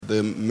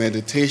the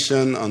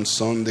meditation on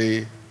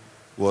Sunday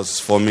was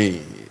for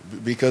me.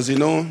 Because,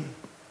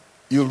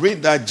 you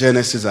read that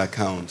Genesis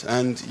account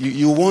and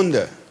you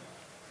wonder,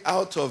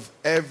 out of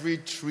every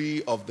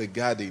tree of the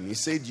garden, he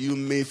said, you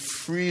may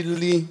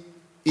freely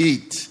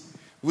eat,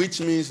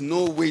 which means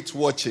no weight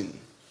watching,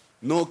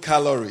 no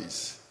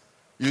calories.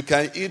 You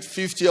can eat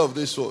 50 of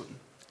this one,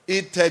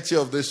 eat 30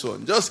 of this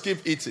one. Just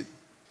keep eating.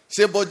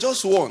 Say, but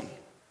just one.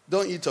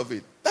 Don't eat of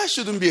it. That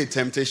shouldn't be a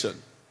temptation.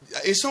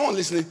 Is someone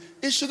listening?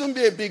 It shouldn't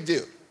be a big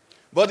deal.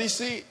 But you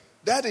see,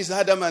 that is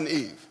Adam and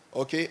Eve,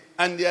 okay?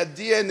 And their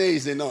DNA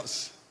is in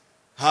us.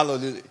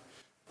 Hallelujah.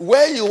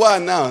 Where you are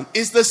now,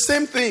 it's the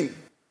same thing.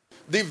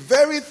 The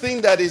very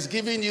thing that is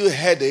giving you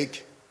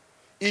headache,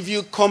 if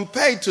you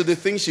compare it to the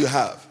things you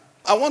have,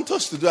 I want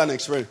us to do an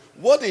experiment.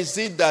 What is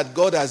it that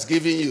God has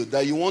given you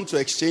that you want to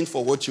exchange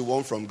for what you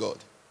want from God?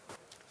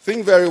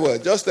 Think very well.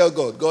 Just tell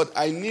God, God,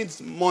 I need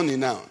money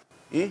now.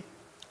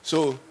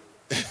 So,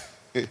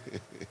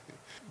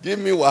 give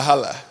me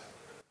wahala.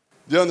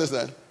 Do you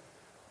understand?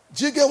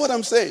 Do you get what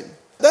I'm saying?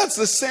 That's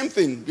the same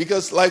thing.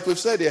 Because like we've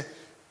said here,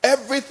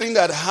 everything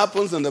that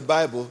happens in the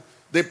Bible,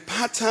 the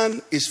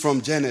pattern is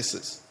from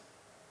Genesis.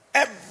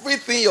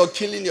 Everything you're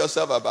killing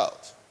yourself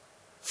about.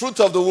 Fruit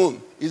of the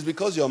womb is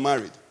because you're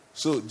married.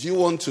 So do you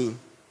want to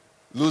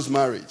lose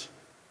marriage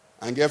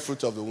and get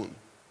fruit of the womb?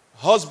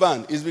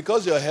 Husband is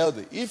because you're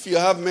healthy. If you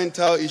have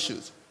mental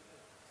issues,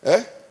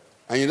 and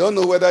you don't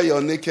know whether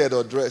you're naked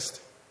or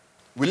dressed,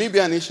 will it be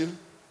an issue?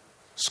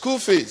 School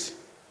fees.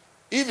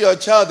 If your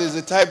child is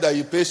the type that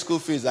you pay school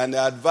fees and they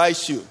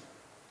advise you,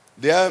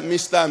 dear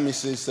Mr. and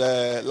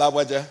Mrs.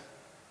 Lawaja,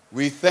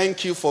 we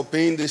thank you for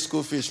paying the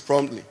school fees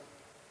promptly.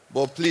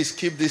 But please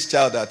keep this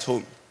child at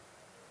home.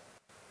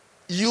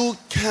 You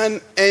can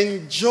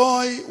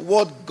enjoy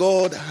what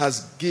God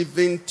has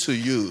given to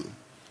you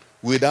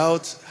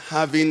without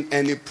having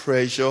any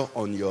pressure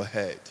on your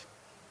head.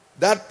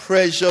 That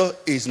pressure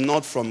is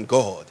not from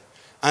God.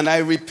 And I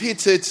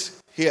repeat it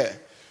here.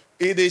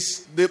 It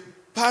is the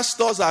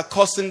pastors are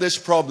causing this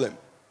problem.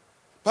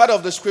 Part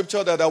of the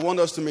scripture that I want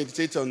us to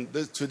meditate on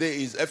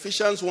today is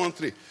Ephesians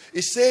 1:3.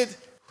 It said,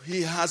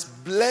 He has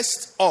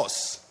blessed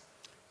us.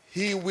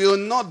 He will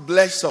not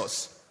bless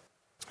us.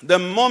 The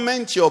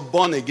moment you're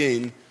born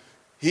again,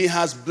 He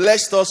has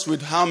blessed us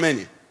with how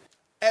many?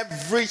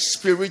 Every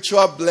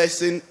spiritual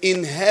blessing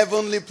in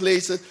heavenly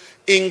places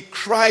in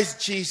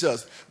Christ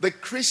Jesus. The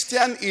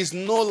Christian is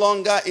no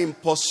longer in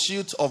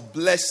pursuit of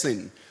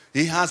blessing.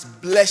 He has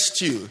blessed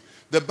you.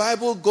 The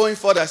Bible going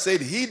further said,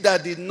 He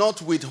that did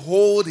not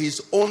withhold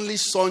His only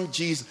Son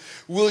Jesus.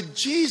 Will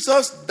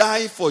Jesus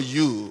die for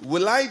you?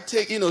 Will I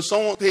take,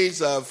 someone pays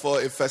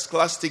for a first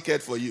class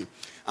ticket for you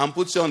and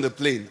puts you on the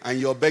plane and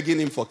you're begging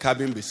him for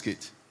cabin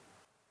biscuit.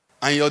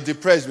 And you're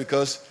depressed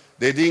because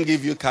they didn't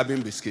give you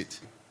cabin biscuit.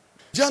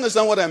 Do you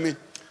understand what I mean?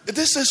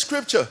 This is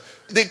scripture.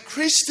 The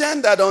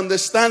Christian that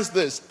understands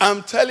this,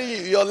 I'm telling you,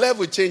 your life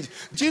will change.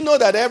 Do you know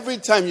that every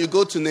time you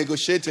go to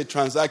negotiate a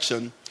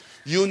transaction,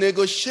 you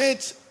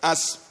negotiate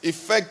as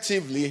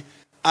effectively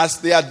as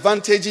the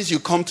advantages you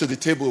come to the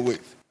table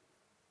with?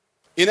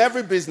 In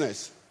every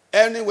business,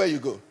 anywhere you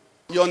go,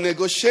 your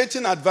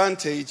negotiating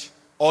advantage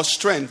or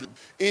strength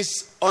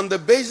is on the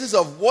basis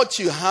of what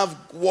you have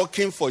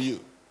working for you.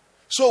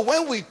 So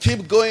when we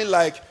keep going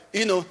like,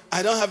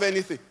 I don't have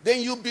anything,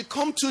 then you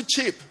become too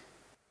cheap.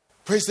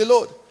 Praise the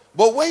Lord.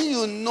 But when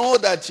you know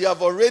that you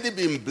have already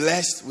been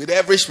blessed with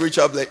every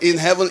spiritual blessing in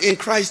heaven, in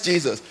Christ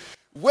Jesus,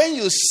 when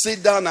you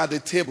sit down at the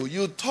table,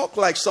 you talk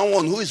like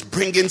someone who is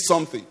bringing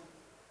something.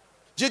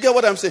 Do you get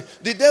what I'm saying?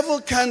 The devil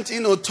can't,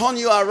 turn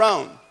you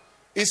around.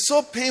 It's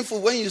so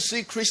painful when you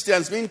see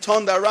Christians being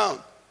turned around.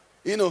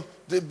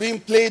 They're being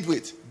played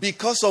with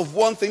because of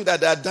one thing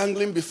that they're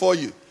dangling before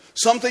you.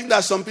 Something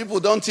that some people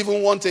don't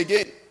even want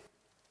again.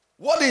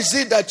 What is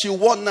it that you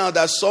want now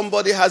that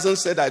somebody hasn't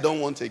said, I don't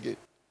want again?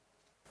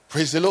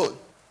 Praise the Lord.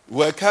 We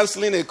were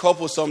counseling a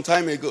couple some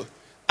time ago.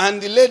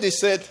 And the lady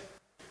said,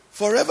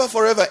 forever,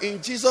 forever,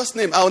 in Jesus'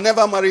 name, I'll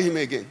never marry him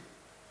again.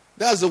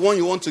 That's the one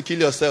you want to kill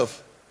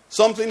yourself.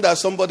 Something that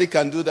somebody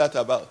can do that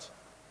about.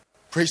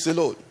 Praise the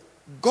Lord.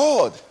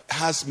 God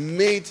has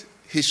made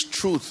His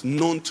truth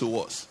known to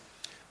us.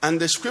 And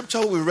the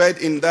scripture we read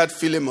in that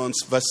Philemon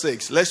verse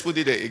 6, let's put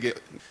it again.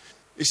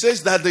 It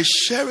says that the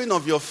sharing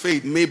of your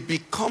faith may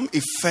become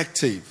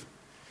effective,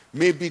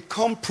 may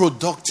become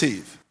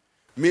productive,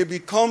 may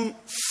become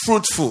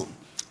fruitful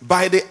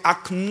by the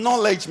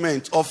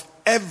acknowledgement of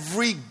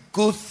every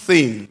good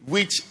thing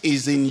which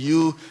is in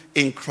you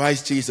in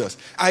Christ Jesus.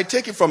 I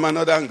take it from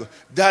another angle,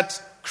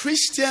 that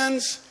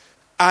Christians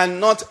are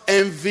not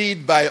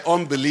envied by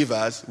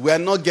unbelievers. We are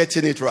not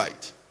getting it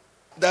right.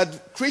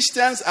 That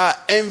Christians are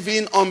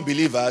envying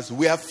unbelievers.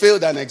 We have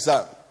failed an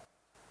exam.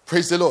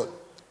 Praise the Lord.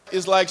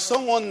 It's like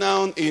someone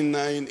now in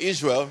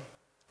Israel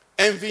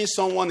envying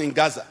someone in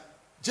Gaza.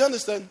 Do you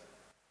understand?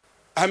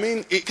 I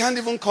mean, it can't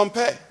even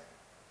compare.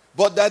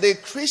 But that a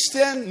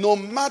Christian, no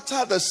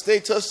matter the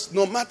status,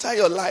 no matter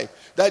your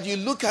life, that you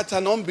look at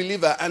an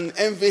unbeliever and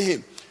envy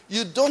him,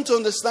 You don't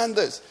understand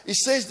this. It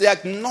says the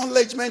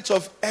acknowledgement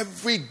of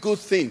every good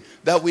thing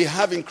that we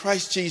have in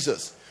Christ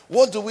Jesus.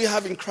 What do we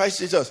have in Christ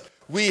Jesus?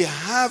 We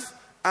have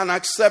an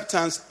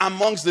acceptance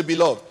amongst the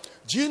beloved.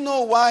 Do you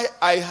know why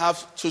I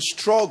have to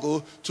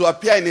struggle to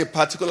appear in a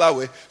particular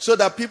way? So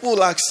that people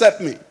will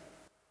accept me.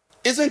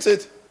 Isn't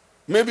it?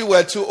 Maybe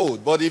we're too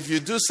old, but if you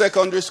do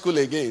secondary school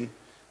again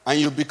and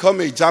you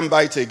become a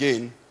jambite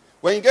again,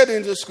 when you get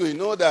into school, you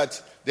know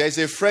that there's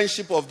a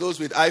friendship of those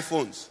with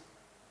iPhones.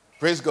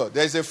 Praise God.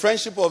 There's a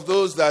friendship of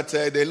those that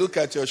they look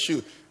at your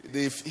shoe.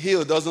 The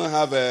heel doesn't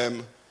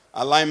have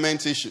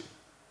alignment issue.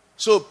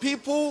 So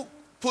people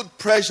put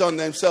pressure on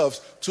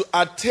themselves to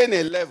attain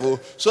a level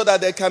so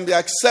that they can be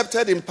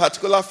accepted in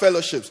particular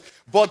fellowships.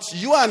 But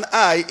you and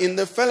I, in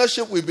the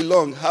fellowship we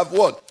belong, have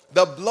what?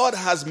 The blood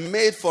has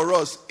made for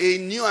us a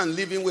new and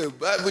living way.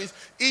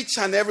 Each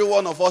and every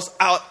one of us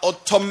are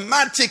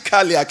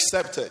automatically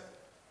accepted.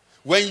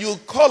 When you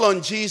call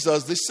on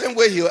Jesus, the same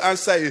way he'll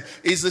answer you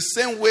is the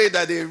same way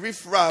that a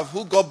riffraff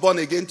who got born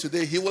again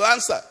today, he will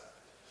answer.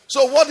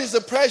 So what is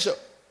the pressure?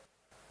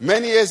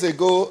 Many years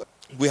ago,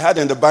 we had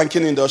in the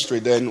banking industry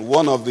then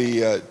one of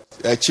the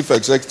chief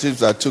executives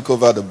that took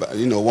over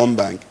the one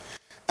bank.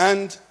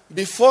 And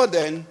before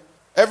then,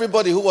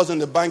 everybody who was in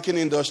the banking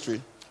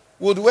industry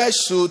would wear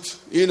suit,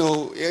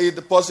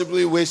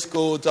 possibly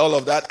waistcoat, all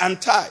of that, and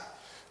tie.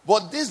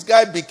 But this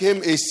guy became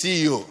a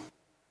CEO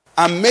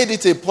and made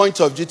it a point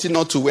of duty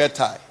not to wear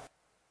tie.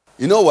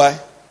 You know why?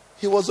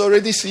 He was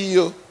already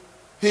CEO.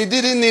 He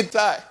didn't need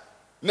tie.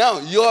 Now,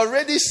 you're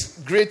already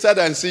greater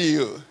than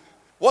CEO.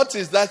 What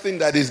is that thing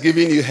that is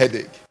giving you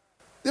headache?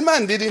 The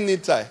man didn't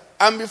need tie.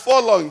 And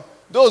before long,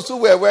 those who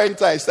were wearing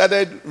ties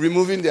started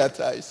removing their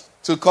ties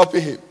to copy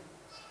him.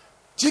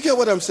 Do you get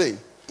what I'm saying?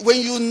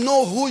 When you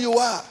know who you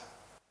are,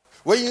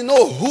 when you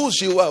know whose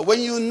you are,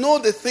 when you know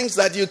the things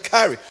that you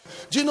carry,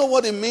 do you know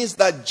what it means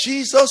that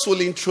Jesus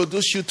will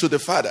introduce you to the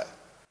Father?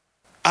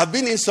 I've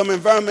been in some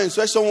environments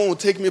where someone will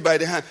take me by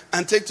the hand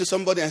and take to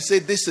somebody and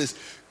say,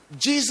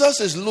 Jesus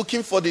is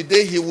looking for the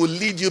day he will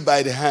lead you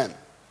by the hand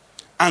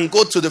and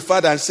go to the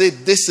Father and say,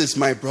 this is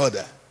my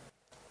brother.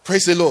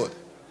 Praise the Lord.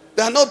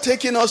 They are not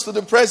taking us to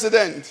the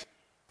president.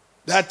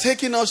 They are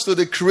taking us to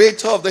the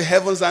creator of the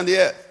heavens and the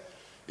earth.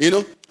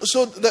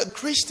 So the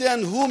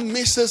Christian who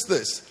misses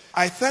this,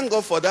 I thank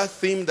God for that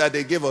theme that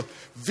they gave us,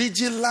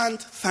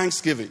 Vigilant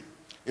Thanksgiving.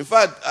 In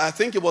fact, I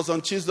think it was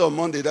on Tuesday or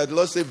Monday that the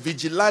Lord said,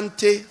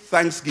 Vigilante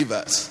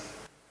Thanksgivers.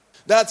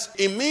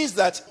 It means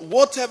that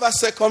whatever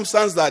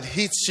circumstance that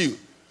hits you,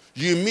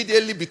 you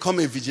immediately become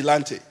a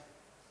vigilante.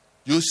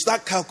 You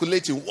start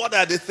calculating, what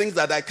are the things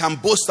that I can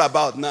boast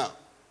about now?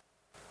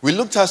 We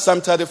looked at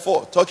Psalm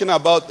 34, talking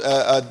about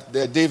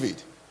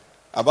David,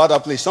 about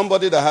that place.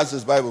 Somebody that has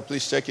his Bible,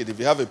 please check it. If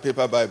you have a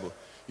paper Bible,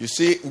 you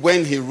see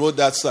when he wrote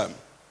that psalm.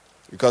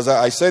 Because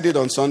I said it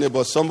on Sunday,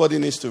 but somebody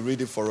needs to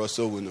read it for us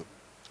so we know.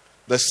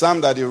 The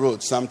psalm that he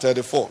wrote, Psalm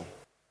 34.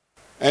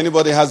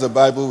 Anybody has a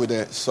Bible with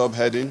a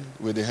subheading,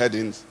 with the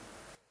headings?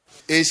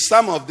 A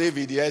psalm of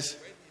David, yes.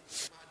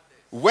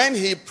 When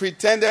he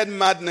pretended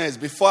madness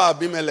before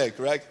Abimelech,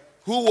 right?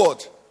 Who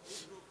what?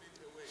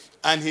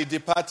 And he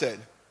departed.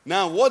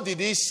 Now, what did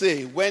he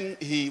say when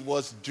he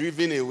was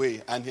driven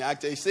away and he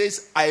acted? He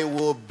says, I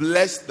will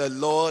bless the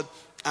Lord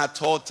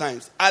at all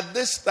times. At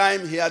this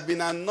time, he had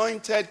been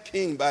anointed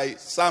king by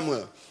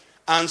Samuel,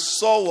 and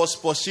Saul was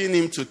pursuing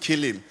him to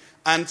kill him.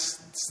 And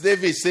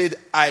David said,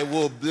 I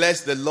will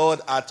bless the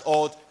Lord at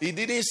all. He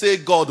didn't say,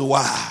 God,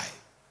 why?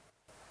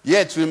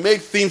 Yet we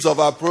make themes of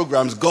our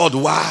programs, God,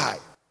 why?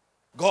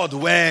 God,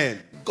 when?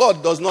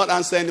 God does not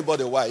answer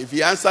anybody why. If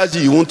he answers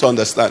you, you won't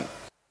understand.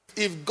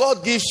 If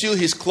God gives you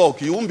his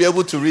clock, you won't be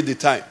able to read the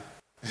time.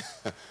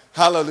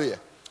 Hallelujah.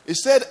 He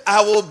said,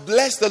 I will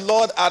bless the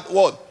Lord at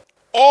what?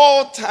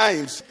 All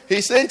times.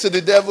 He's saying to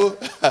the devil,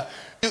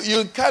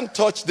 you can't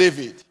touch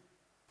David.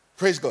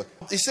 Praise God.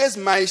 He says,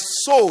 my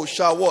soul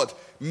shall what?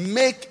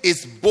 Make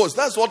its boast.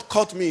 That's what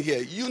caught me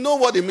here. You know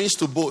what it means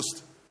to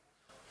boast.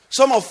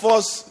 Some of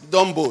us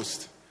don't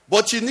boast,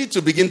 but you need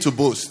to begin to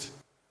boast.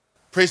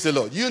 Praise the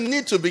Lord. You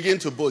need to begin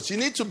to boast. You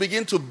need to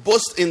begin to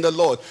boast in the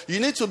Lord.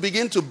 You need to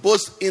begin to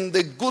boast in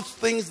the good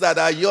things that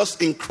are yours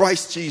in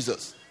Christ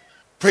Jesus.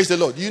 Praise the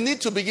Lord. You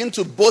need to begin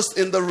to boast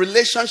in the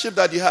relationship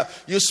that you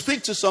have. You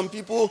speak to some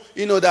people,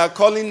 they are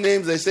calling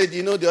names. They said,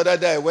 the other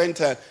day I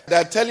went and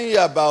they're telling you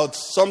about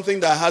something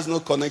that has no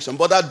connection,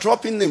 but they're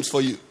dropping names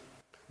for you.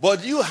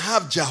 But you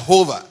have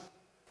Jehovah.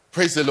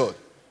 Praise the Lord.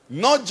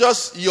 Not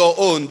just your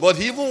own, but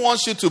he even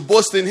wants you to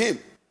boast in him.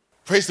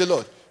 Praise the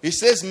Lord. He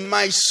says,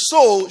 my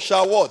soul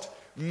shall what?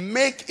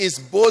 Make its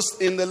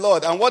boast in the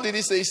Lord. And what did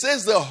he say? He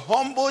says, the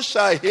humble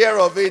shall hear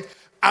of it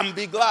and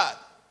be glad.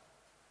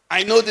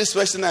 I know this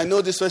person, I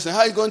know this person. How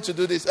are you going to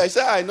do this? I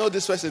said, I know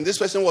this person. This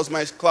person was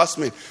my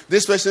classmate.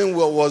 This person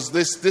was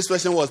this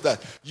person was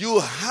that. You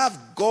have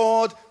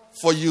God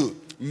for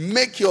you.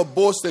 Make your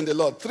boast in the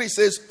Lord. 3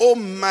 says, oh,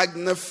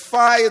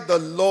 magnify the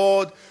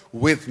Lord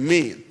with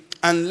me,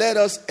 and let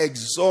us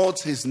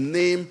exalt his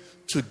name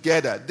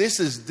together. This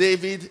is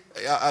David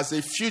as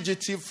a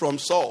fugitive from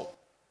Saul.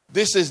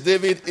 This is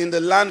David in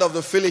the land of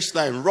the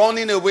Philistines,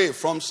 running away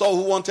from Saul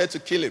who wanted to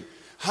kill him.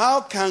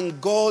 How can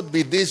God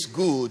be this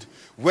good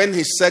when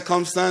his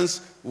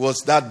circumstance was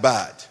that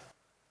bad?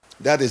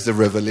 That is the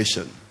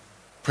revelation.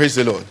 Praise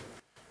the Lord.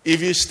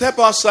 If you step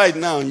outside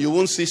now, you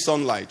won't see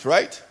sunlight,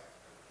 right?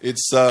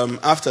 It's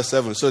after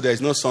 7, so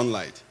there's no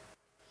sunlight.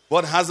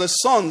 But has the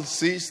sun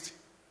ceased?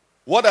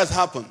 What has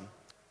happened?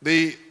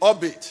 The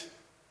orbit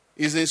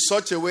is in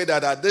such a way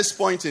that at this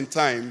point in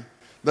time,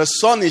 the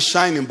sun is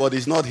shining, but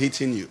it's not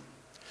hitting you.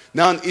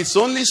 Now, it's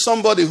only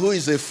somebody who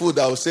is a fool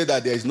that will say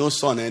that there is no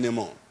sun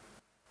anymore.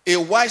 A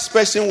wise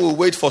person will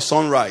wait for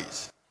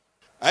sunrise.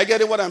 I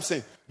get it what I'm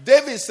saying.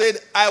 David said,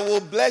 I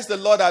will bless the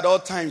Lord at all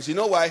times. You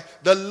know why?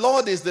 The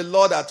Lord is the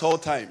Lord at all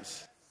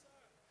times.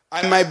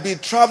 I might be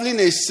traveling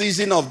a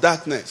season of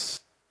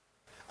darkness.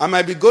 I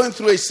might be going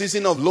through a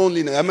season of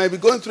loneliness. I might be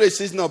going through a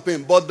season of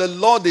pain. But the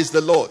Lord is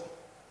the Lord.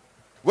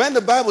 When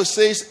the Bible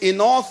says, in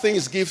all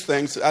things give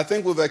thanks, I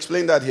think we've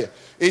explained that here.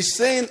 It's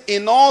saying,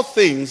 in all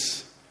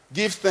things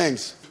give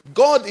thanks.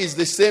 God is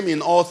the same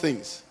in all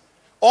things.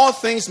 All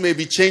things may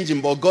be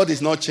changing, but God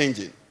is not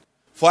changing.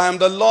 For I am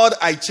the Lord,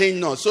 I change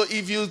not. So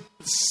if you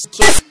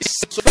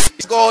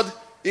God,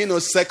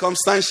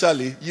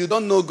 circumstantially, you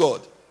don't know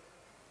God.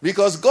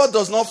 Because God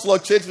does not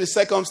fluctuate with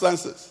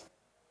circumstances.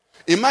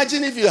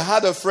 Imagine if you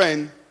had a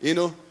friend,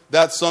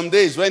 that some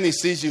days when he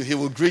sees you, he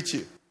will greet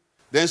you.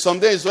 Then some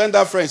days when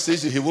that friend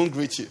sees you, he won't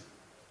greet you.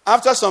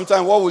 After some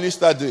time, what will you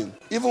start doing?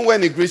 Even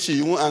when he greets you,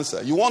 you won't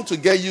answer. You want to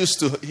get used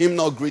to him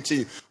not greeting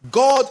you.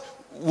 God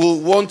will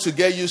want to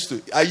get used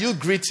to. Are you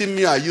greeting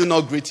me? Are you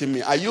not greeting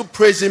me? Are you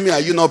praising me? Are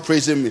you not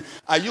praising me?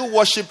 Are you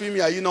worshiping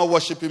me? Are you not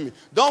worshiping me?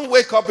 Don't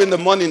wake up in the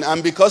morning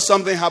and because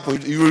something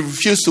happened, you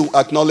refuse to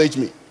acknowledge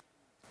me.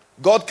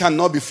 God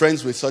cannot be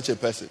friends with such a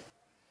person.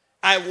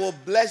 I will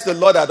bless the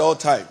Lord at all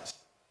times.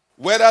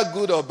 Whether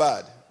good or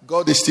bad,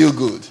 God is still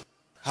good.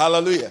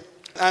 Hallelujah.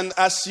 And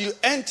as you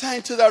enter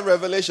into that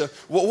revelation,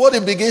 what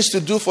it begins to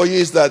do for you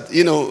is that,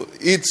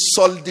 it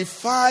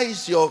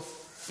solidifies your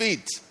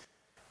feet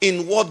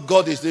in what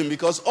God is doing.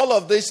 Because all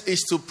of this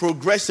is to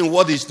progress in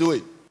what He's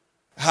doing.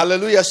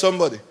 Hallelujah,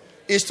 somebody.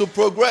 Is to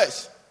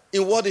progress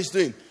in what He's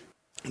doing.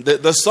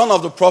 The son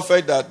of the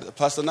prophet that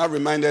Pastor now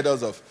reminded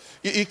us of.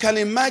 You can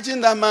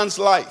imagine that man's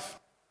life.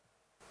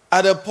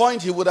 At a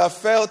point, he would have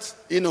felt,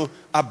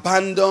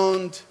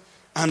 abandoned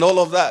and all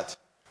of that.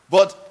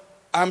 But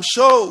I'm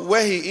sure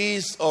where he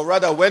is, or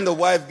rather when the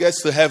wife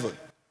gets to heaven,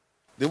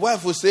 the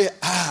wife will say,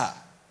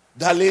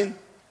 darling,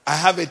 I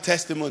have a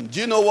testimony.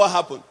 Do you know what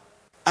happened?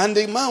 And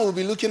the man will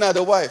be looking at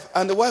the wife,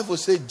 and the wife will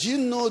say, do you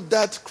know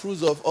that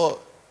cruise of oil?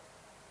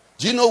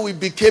 Do you know we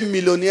became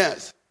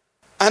millionaires?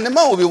 And the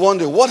man will be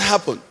wondering, what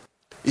happened?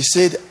 He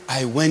said,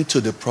 I went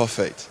to the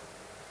prophet,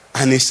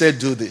 and he said,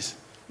 do this.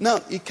 Now,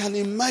 you can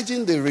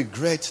imagine the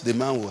regret the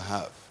man will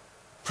have.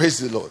 Praise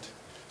the Lord.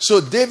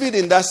 So David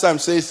in that psalm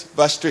says,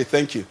 verse 3,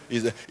 thank you.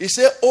 He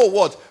said,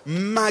 what?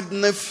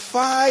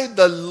 Magnify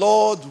the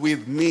Lord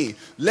with me.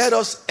 Let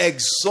us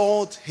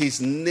exalt his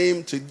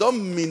name.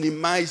 Don't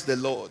minimize the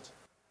Lord.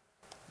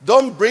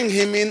 Don't bring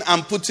him in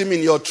and put him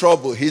in your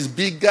trouble. He's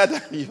bigger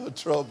than your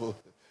trouble.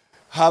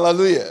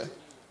 Hallelujah.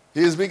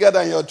 He's bigger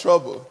than your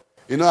trouble.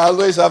 I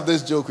always have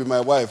this joke with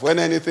my wife. When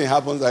anything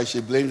happens and she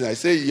blames me, I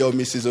say, you're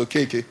Mrs.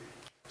 Okeke.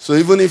 So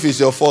even if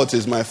it's your fault,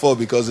 it's my fault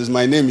because it's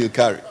my name you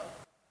carry.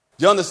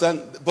 Do you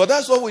understand? But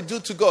that's what we do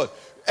to God.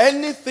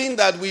 Anything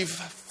that we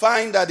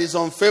find that is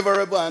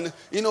unfavorable and,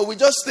 we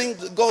just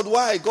think, God,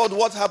 why? God,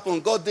 what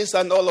happened? God, this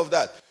and all of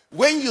that.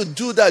 When you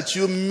do that,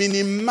 you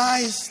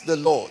minimize the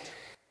Lord.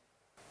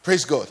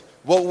 Praise God.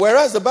 But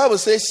whereas the Bible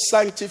says,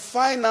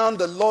 sanctify now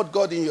the Lord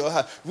God in your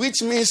heart,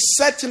 which means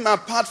set him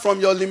apart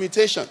from your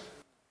limitation.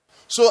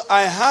 So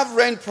I have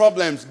rent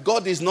problems.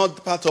 God is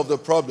not part of the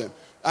problem.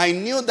 I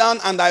kneel down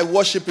and I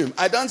worship him.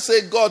 I don't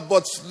say, God,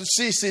 but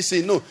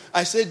see. No.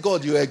 I say,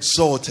 God, you're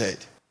exalted.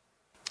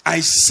 I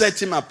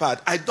set him apart.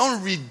 I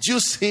don't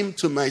reduce him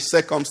to my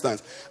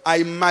circumstance.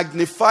 I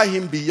magnify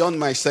him beyond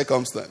my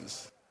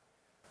circumstance.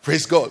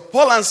 Praise God.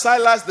 Paul and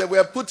Silas, they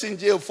were put in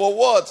jail for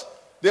what?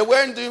 They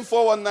weren't doing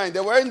 419. They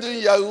weren't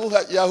doing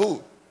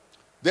Yahoo.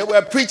 They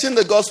were preaching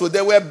the gospel.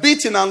 They were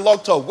beaten and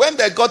locked up. When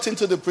they got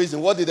into the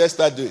prison, what did they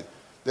start doing?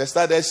 They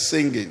started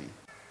singing.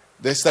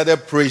 They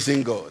started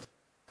praising God.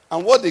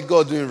 And what did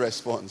God do in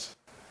response?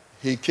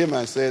 He came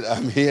and said,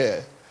 I'm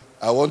here.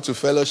 I want to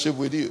fellowship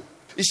with you.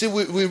 You see,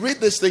 we read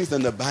these things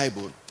in the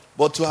Bible,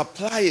 but to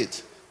apply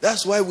it,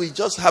 that's why we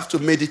just have to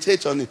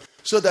meditate on it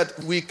so that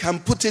we can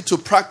put it to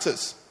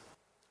practice.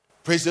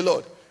 Praise the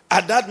Lord.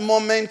 At that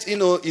moment, in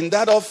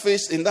that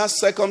office, in that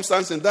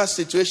circumstance, in that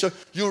situation,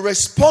 you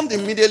respond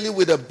immediately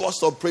with a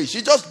burst of praise.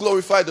 You just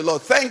glorify the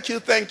Lord. Thank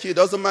you. It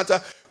doesn't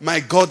matter. My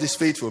God is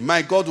faithful.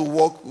 My God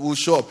will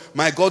show up.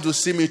 My God will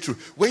see me through.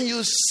 When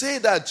you say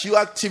that, you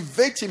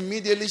activate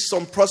immediately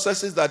some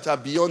processes that are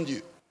beyond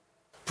you.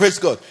 Praise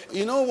God.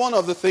 One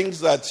of the things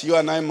that you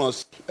and I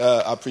must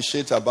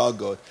appreciate about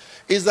God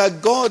is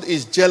that God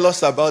is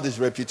jealous about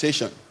his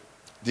reputation.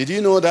 Did you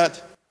know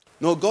that?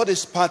 No, God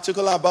is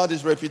particular about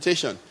his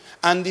reputation.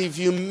 And if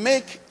you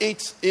make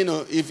it,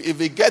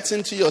 if it gets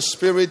into your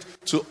spirit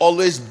to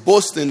always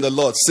boast in the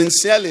Lord,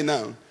 sincerely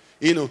now,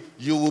 you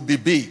will be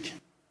big.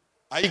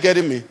 Are you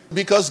getting me?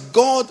 Because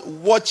God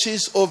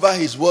watches over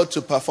his word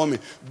to perform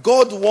it.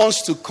 God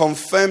wants to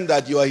confirm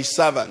that you are his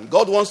servant.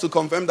 God wants to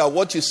confirm that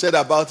what you said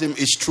about him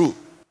is true.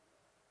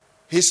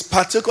 He's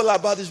particular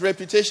about his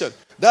reputation.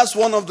 That's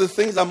one of the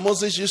things that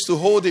Moses used to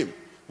hold him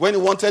when he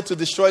wanted to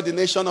destroy the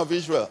nation of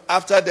Israel,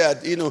 after they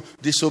had,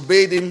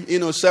 disobeyed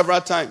him,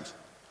 several times.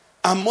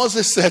 And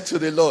Moses said to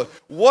the Lord,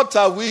 what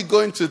are we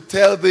going to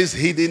tell these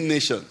hidden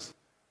nations?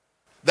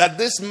 That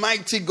this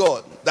mighty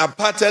God that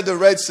parted the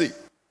Red Sea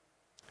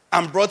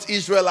and brought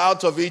Israel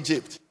out of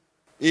Egypt,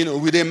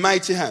 with a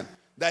mighty hand,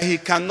 that he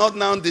cannot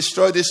now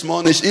destroy this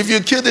small nation. If you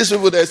kill these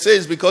people, they say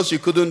it's because you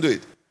couldn't do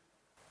it.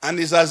 And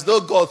it's as though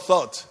God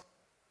thought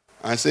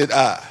and said,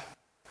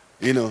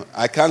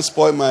 I can't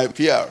spoil my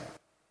PR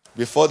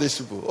before these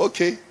people.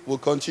 Okay, we'll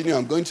continue.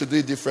 I'm going to do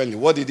it differently.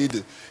 What did he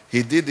do?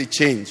 He did the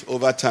change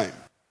over time.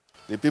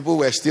 The people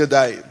were still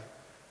dying,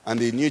 and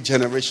the new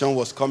generation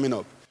was coming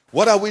up.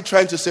 What are we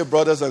trying to say,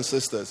 brothers and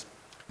sisters?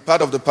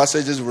 Part of the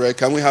passages we read,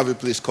 can we have it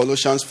please?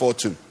 Colossians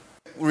 4:2.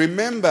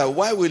 Remember,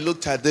 why we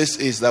looked at this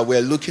is that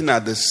we're looking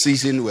at the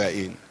season we're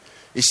in.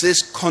 It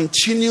says,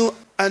 continue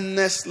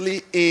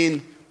earnestly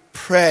in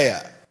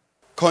prayer.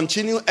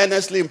 Continue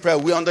earnestly in prayer.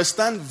 We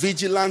understand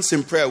vigilance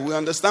in prayer. We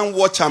understand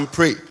watch and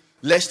pray,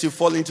 lest you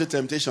fall into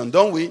temptation,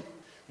 don't we?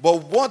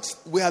 But what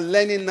we are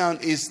learning now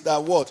is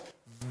that what?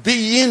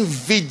 Being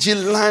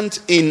vigilant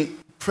in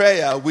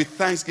prayer with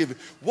thanksgiving.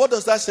 What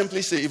does that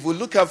simply say? If we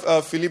look at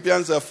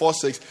Philippians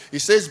 4:6, it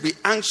says, be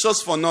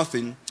anxious for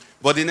nothing,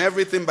 but in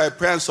everything by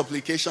prayer and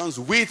supplications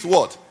with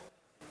what?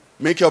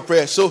 Make your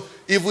prayer. So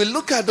if we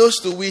look at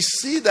those two, we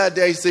see that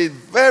there is a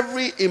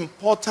very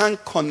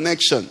important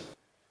connection,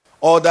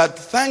 or that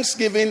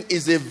thanksgiving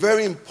is a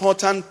very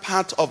important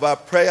part of our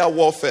prayer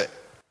warfare.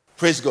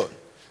 Praise God.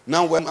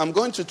 Now, I'm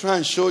going to try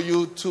and show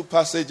you two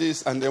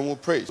passages and then we'll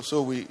pray.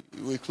 So we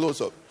close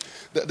up.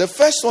 The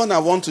first one I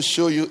want to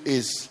show you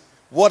is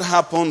what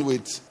happened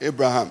with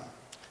Abraham.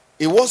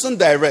 It wasn't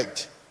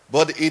direct,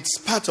 but it's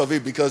part of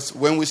it, because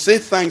when we say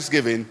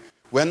thanksgiving,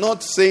 we're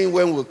not saying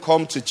when we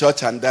come to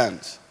church and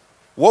dance.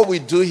 What we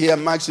do here,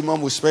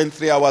 maximum, we spend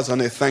 3 hours on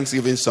a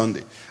Thanksgiving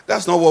Sunday.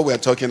 That's not what we're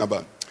talking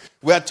about.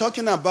 We're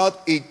talking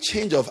about a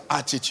change of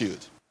attitude.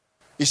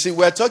 You see,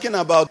 we're talking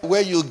about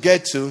where you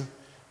get to,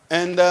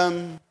 and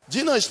do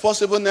you know it's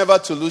possible never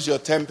to lose your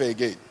temper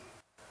again?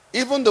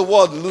 Even the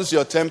word lose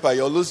your temper,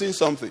 you're losing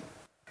something.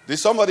 Did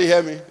somebody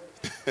hear me?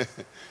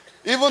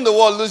 Even the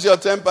word lose your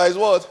temper is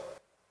what?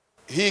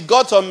 He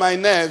got on my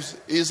nerves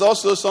is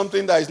also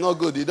something that is not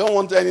good. You don't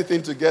want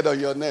anything to get on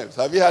your nerves.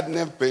 Have you had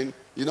nerve pain?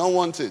 You don't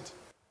want it.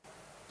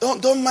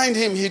 Don't mind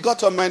him. He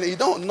got on my nerves.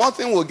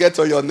 Nothing will get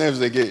on your nerves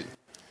again.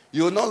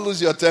 You will not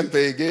lose your temper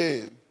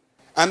again.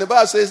 And the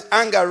Bible says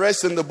anger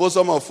rests in the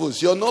bosom of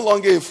fools. You're no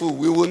longer a fool.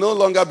 We will no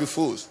longer be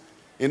fools.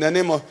 In the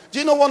name of... Do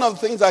you know one of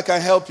the things that can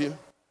help you?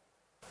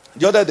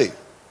 The other day,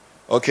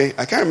 okay,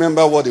 I can't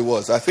remember what it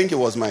was. I think it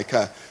was my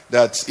car.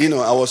 That,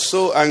 I was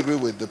so angry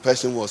with the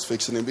person who was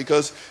fixing it.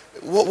 Because,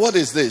 what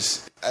is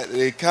this?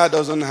 The car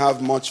doesn't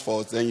have much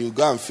fault. Then you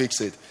go and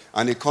fix it.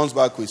 And it comes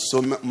back with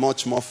so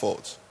much more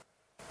fault.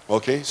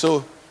 Okay,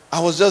 so I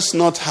was just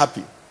not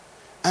happy.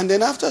 And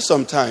then after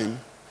some time,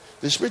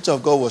 the Spirit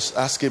of God was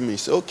asking me,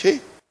 so,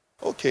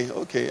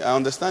 okay, I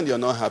understand you're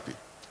not happy.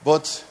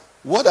 But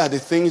what are the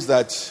things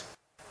that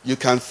you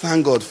can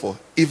thank God for,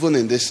 even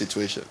in this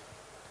situation?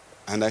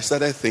 And I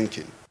started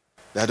thinking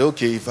that,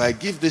 okay, if I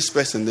give this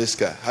person this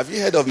car, have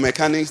you heard of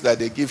mechanics that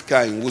they give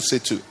car in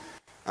Wuse too?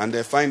 And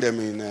they find them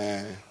in...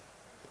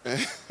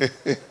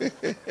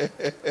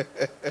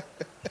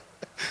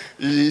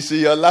 You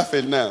see, you're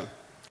laughing now.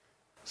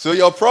 So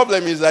your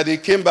problem is that he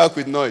came back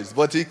with noise,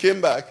 but he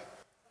came back.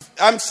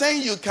 I'm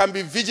saying you can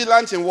be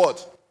vigilant in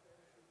what?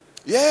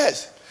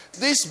 Yes.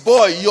 This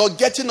boy, you're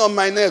getting on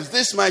my nerves.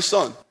 This is my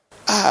son.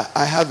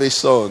 I have a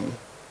son.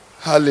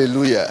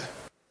 Hallelujah.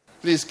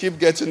 Please keep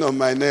getting on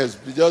my nerves.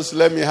 Just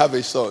let me have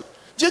a son.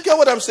 Do you get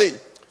what I'm saying?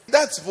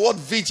 That's what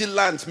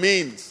vigilant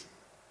means.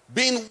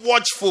 Being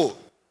watchful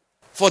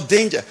for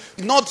danger.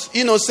 Not,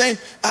 saying,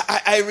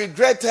 I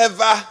regret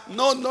ever.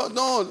 No.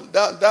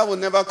 That will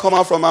never come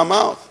out from our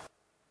mouth.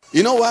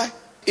 You know why?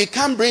 It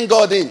can't bring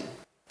God in.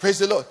 Praise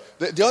the Lord.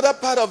 The other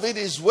part of it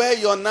is where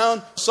you're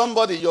now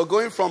you're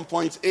going from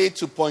point A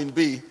to point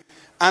B.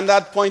 And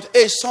at point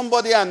A,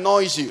 somebody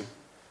annoys you.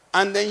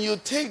 And then you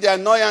take the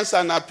annoyance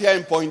and appear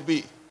in point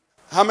B.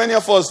 How many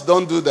of us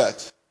don't do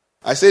that?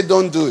 I say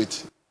don't do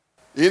it.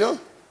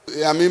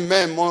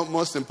 Men,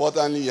 most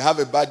importantly, you have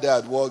a bad day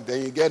at work,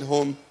 then you get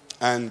home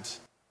and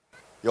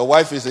your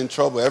wife is in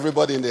trouble.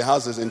 Everybody in the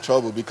house is in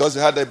trouble because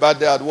you had a bad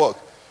day at work.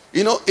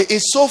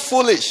 It's so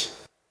foolish.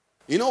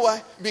 You know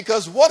why?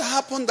 Because what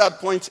happened at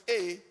point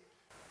A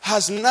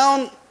has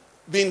now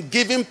been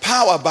given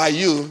power by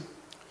you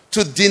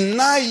to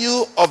deny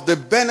you of the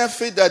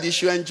benefit that you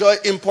should enjoy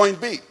in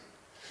point B.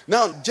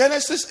 Now,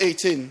 Genesis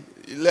 18,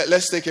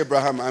 let's take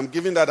Abraham. I'm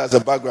giving that as a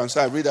background,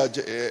 so I read out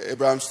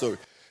Abraham's story.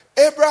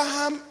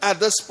 Abraham at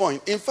this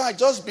point, in fact,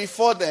 just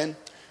before then,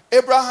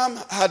 Abraham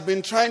had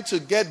been trying to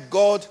get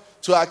God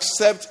to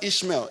accept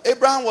Ishmael.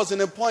 Abraham was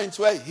in a point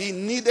where he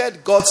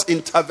needed God's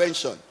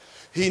intervention.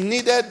 He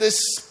needed this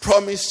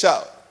promised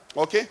child.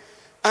 Okay?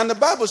 And the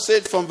Bible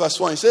said from verse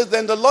 1, it says,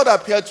 then the Lord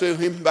appeared to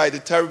him by the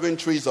terebinth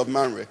trees of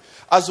Mamre,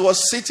 as he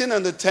was sitting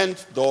on the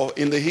tent door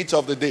in the heat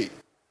of the day.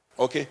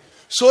 Okay?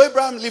 So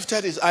Abraham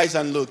lifted his eyes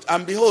and looked,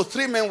 and behold,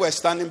 3 men were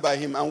standing by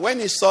him. And when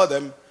he saw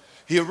them,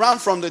 he ran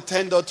from the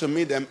tent door to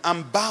meet them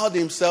and bowed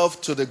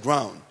himself to the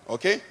ground.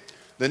 Okay?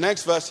 The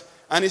next verse,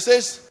 and he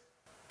says,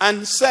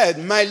 and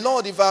said, my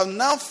Lord, if I have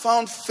now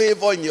found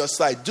favor in your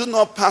sight, do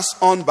not pass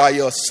on by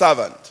your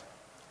servant.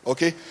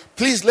 Okay?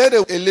 Please let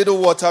a little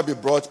water be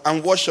brought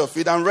and wash your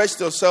feet and rest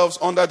yourselves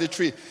under the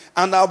tree.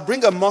 And I'll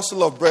bring a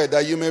morsel of bread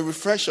that you may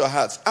refresh your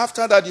hearts.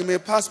 After that you may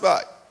pass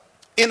by,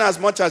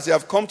 inasmuch as you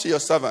have come to your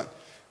servant.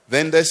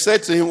 Then they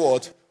said to him,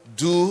 what?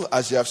 Do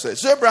as you have said.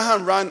 So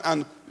Abraham ran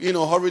and,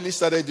 hurriedly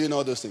started doing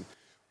all those things.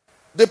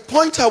 The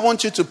point I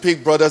want you to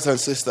pick, brothers and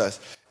sisters,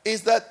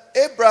 is that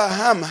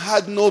Abraham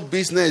had no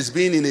business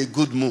being in a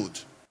good mood.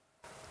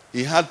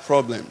 He had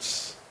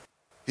problems.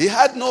 He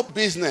had no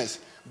business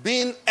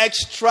being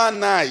extra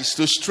nice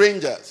to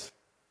strangers.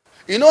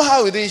 You know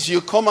how it is,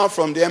 you come out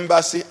from the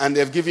embassy and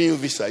they've given you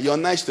visa. You're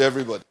nice to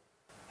everybody.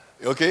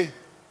 Okay?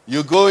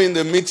 You go in,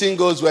 the meeting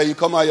goes where you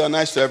come out, you're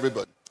nice to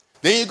everybody.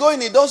 Then you go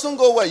in, it doesn't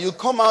go well. You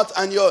come out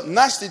and you're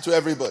nasty to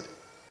everybody.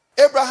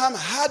 Abraham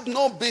had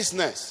no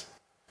business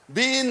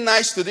being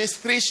nice to these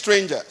 3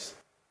 strangers.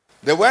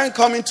 They weren't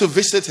coming to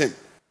visit him.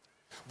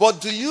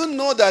 But do you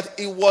know that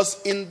it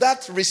was in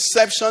that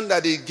reception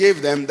that he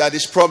gave them that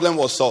his problem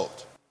was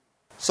solved?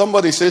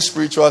 Somebody says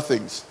spiritual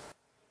things.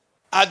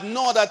 At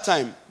no other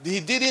time, he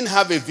didn't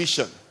have a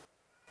vision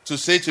to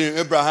say to him,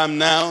 Abraham,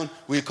 now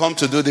we come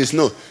to do this.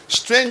 No.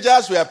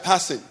 Strangers were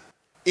passing.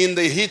 In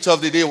the heat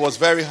of the day, it was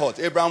very hot.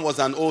 Abraham was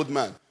an old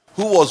man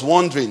who was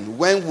wondering,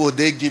 when will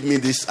they give me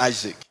this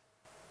Isaac?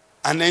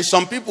 And then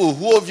some people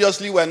who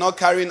obviously were not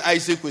carrying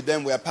Isaac with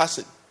them were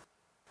passing.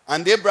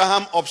 And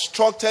Abraham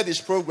obstructed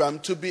his program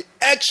to be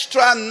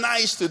extra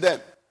nice to them.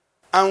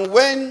 And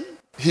when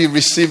he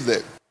received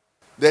them,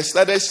 they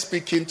started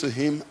speaking to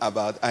him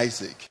about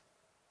Isaac.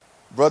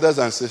 Brothers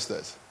and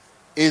sisters,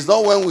 it's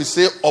not when we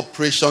say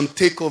Operation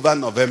Takeover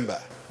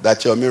November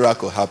that your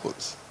miracle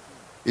happens.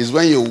 It's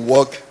when you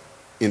walk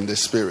in the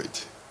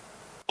Spirit.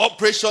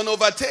 Operation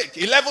Overtake,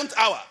 11th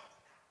hour.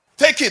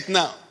 Take it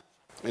now.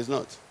 It's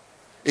not.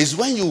 It's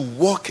when you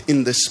walk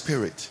in the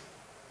Spirit.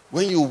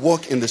 When you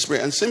walk in the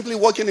Spirit. And simply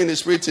walking in the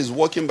Spirit is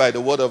walking by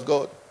the Word of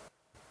God.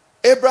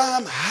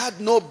 Abraham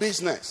had no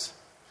business.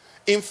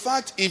 In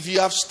fact, if you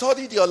have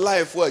studied your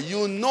life well,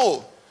 you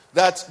know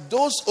that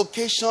those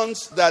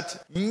occasions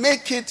that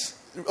make it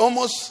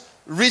almost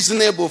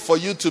reasonable for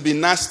you to be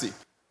nasty,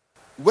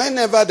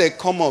 whenever they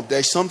come up,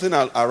 there's something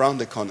around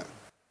the corner.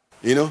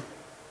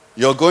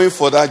 You're going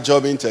for that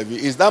job interview.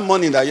 Is that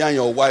morning that you and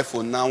your wife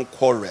will now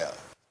quarrel?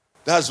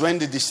 That's when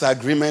the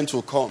disagreement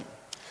will come.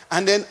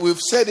 And then we've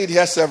said it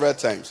here several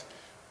times.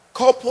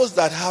 Couples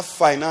that have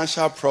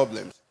financial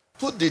problems,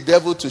 put the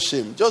devil to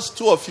shame. Just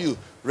 2 of you,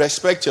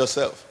 respect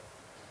yourself.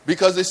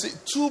 Because they see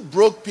 2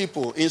 broke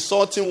people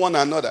insulting one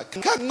another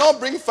cannot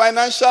bring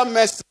financial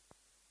mess.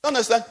 You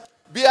understand?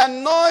 Be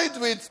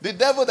annoyed with the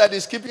devil that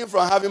is keeping you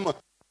from having money.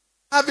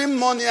 Having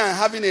money and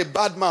having a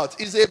bad mouth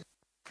is a...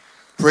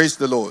 Praise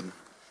the Lord.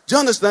 Do you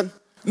understand?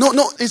 No,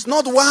 it's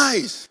not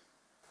wise.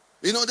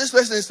 This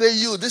person say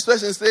you, this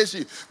person says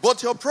you.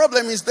 But your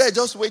problem is there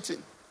just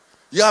waiting.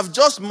 You have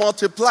just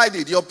multiplied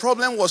it. Your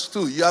problem was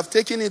 2. You have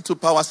taken it to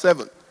power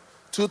 7.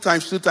 2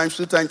 times 2 times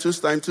 2 times 2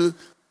 times 2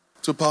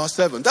 to power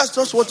 7. That's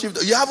just what you've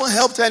done. You haven't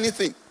helped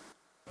anything.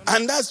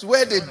 And that's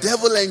where the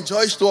devil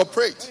enjoys to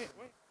operate.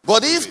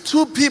 But if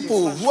 2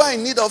 people who are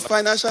in need of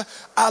financial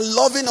are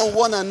loving on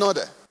one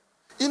another.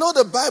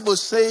 The Bible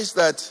says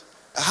that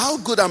how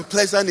good and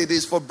pleasant it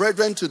is for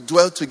brethren to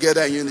dwell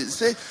together in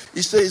unity.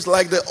 He says it's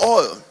like the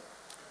oil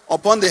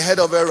upon the head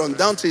of Aaron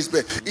down to his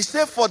bed. He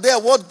said, for there,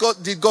 what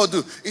did God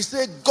do? He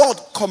said, God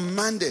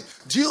commanded.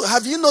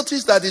 Have you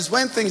noticed that it's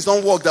when things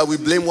don't work that we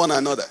blame one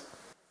another?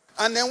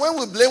 And then when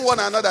we blame one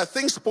another,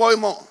 things spoil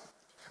more.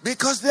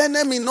 Because the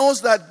enemy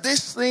knows that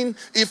this thing,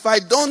 if I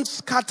don't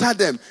scatter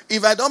them,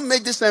 if I don't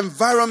make this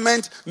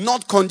environment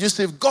not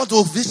conducive, God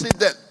will visit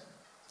them.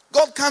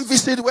 God can't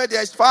visit where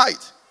there is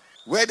fight,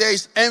 where there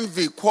is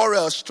envy,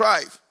 quarrel,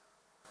 strife.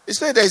 He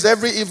said there is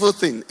every evil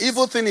thing.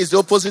 Evil thing is the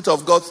opposite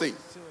of God thing.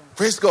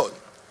 Praise God.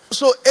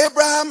 So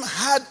Abraham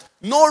had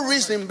no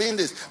reason being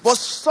this. But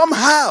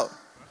somehow,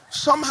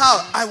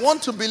 I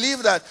want to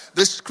believe that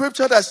the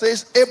scripture that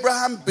says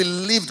Abraham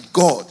believed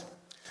God.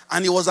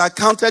 And it was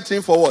accounted to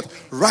him for what?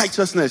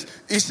 Righteousness.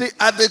 You see,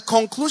 at the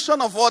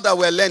conclusion of all that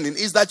we're learning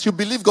is that you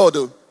believe God,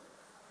 though.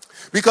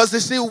 Because you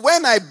see,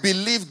 when I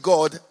believe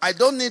God, I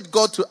don't need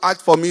God to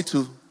act for me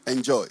to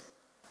enjoy.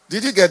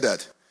 Did you get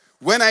that?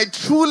 When I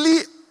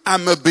truly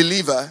am a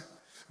believer,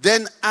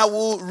 then I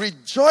will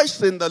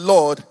rejoice in the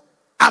Lord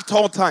at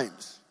all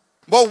times.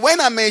 But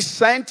when I'm a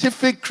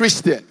scientific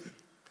Christian,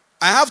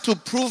 I have to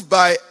prove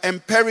by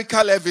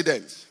empirical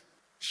evidence.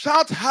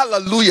 Shout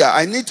hallelujah.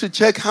 I need to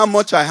check how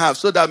much I have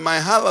so that my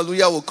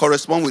hallelujah will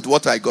correspond with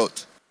what I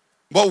got.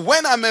 But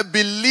when I'm a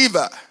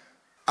believer,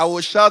 I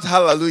will shout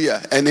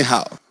hallelujah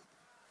anyhow.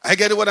 I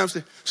get what I'm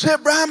saying. So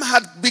Abraham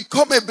had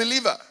become a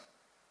believer.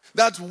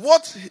 That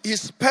what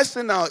his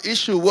personal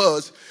issue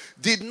was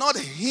did not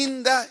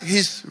hinder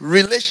his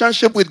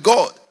relationship with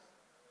God.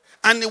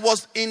 And it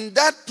was in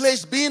that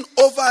place being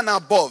over and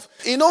above.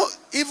 You know,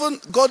 even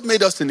God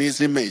made us in his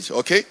image,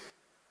 okay?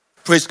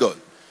 Praise God.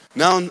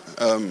 Now,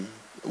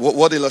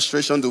 what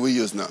illustration do we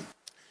use now?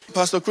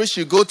 Pastor Chris,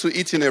 you go to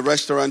eat in a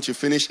restaurant, you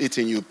finish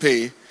eating, you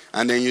pay,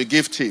 and then you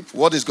give tip.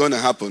 What is going to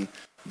happen?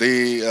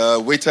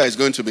 The waiter is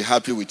going to be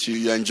happy with you.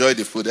 You enjoy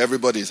the food.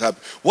 Everybody is happy.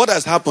 What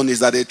has happened is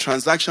that a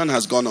transaction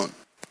has gone on.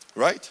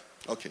 Right?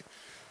 Okay.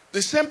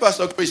 The same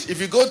Pastor Chris,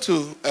 if you go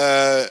to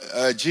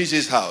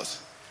Gigi's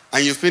house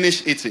and you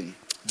finish eating,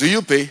 do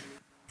you pay?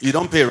 You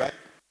don't pay, right?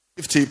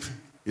 Give tip.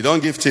 You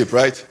don't give tip,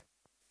 right?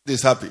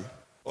 He's happy.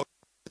 Okay.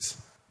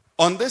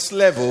 On this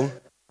level,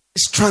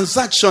 it's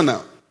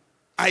transactional.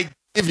 I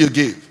give, you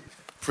give.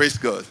 Praise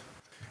God.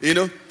 You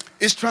know,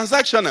 it's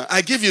transactional.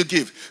 I give, you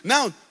give.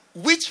 Now,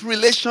 which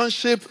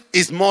relationship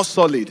is more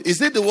solid?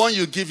 Is it the one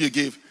you give, you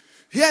give?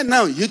 Here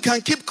now, you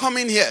can keep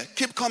coming here,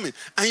 keep coming,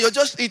 and you're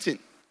just eating.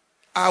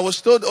 I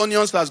was told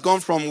onions has gone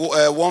from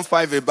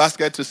 1.5 a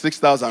basket to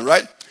 6,000,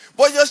 right?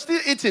 But you're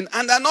still eating,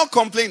 and they're not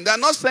complaining. They're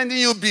not sending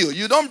you bill.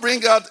 You don't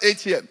bring out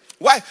ATM.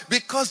 Why?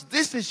 Because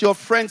this is your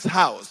friend's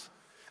house.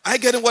 I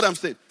get what I'm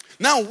saying.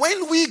 Now,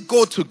 when we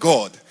go to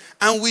God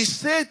and we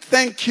say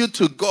thank you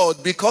to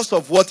God because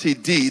of what he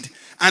did,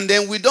 and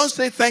then we don't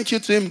say thank you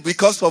to him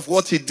because of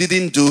what he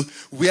didn't do,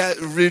 we are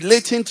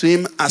relating to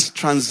him as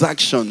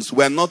transactions.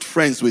 We are not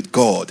friends with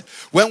God.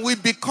 When we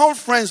become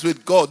friends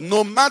with God,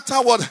 no matter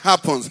what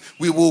happens,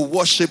 we will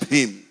worship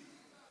him.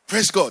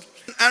 Praise God.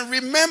 And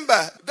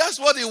remember, that's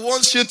what he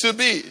wants you to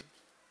be.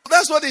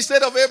 That's what he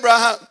said of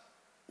Abraham.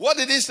 What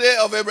did he say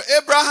of Abraham?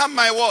 Abraham,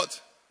 my what?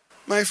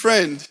 My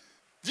friend.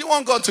 Do you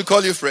want God to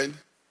call you friend?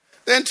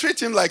 Then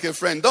treat him like a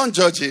friend. Don't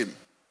judge him.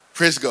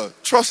 Praise God.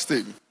 Trust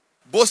him.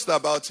 Boast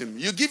about him.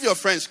 You give your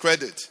friends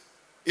credit,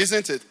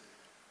 isn't it?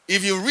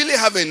 If you really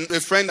have a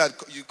friend that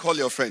you call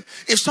your friend,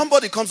 if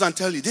somebody comes and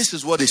tells you this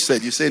is what he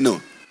said, you say no.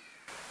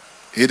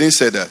 He didn't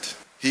say that.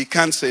 He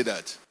can't say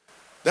that.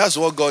 That's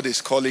what God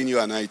is calling you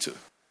and I to.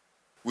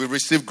 We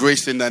receive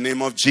grace in the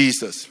name of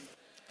Jesus.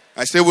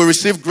 I say we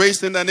receive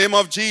grace in the name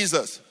of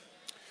Jesus.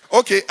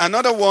 Okay,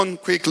 another one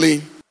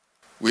quickly.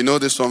 We know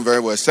this one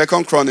very well. 2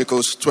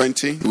 Chronicles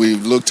 20.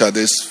 We've looked at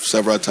this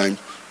several times.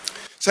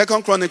 2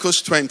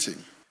 Chronicles 20.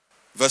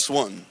 Verse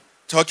 1,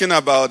 talking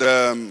about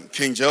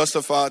King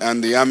Jehoshaphat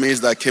and the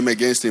armies that came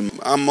against him,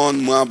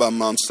 Ammon, Moab, and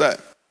Mount Seir.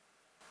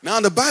 Now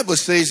the Bible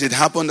says it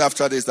happened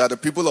after this that the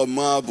people of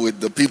Moab with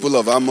the people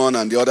of Ammon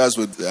and the others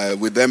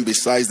with them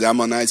besides the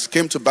Ammonites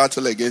came to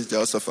battle against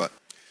Jehoshaphat.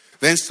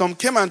 Then some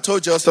came and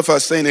told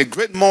Jehoshaphat, saying, a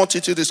great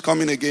multitude is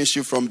coming against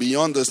you from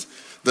beyond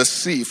the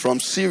sea, from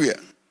Syria.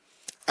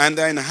 And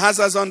they're in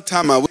Hazazon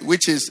Tamar,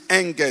 which is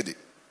En-Gedi.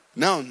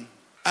 Now,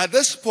 at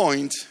this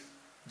point,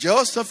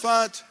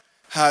 Jehoshaphat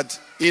had,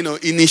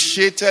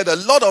 initiated a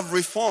lot of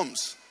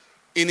reforms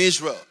in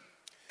Israel.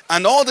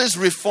 And all these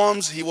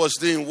reforms he was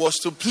doing was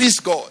to please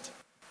God.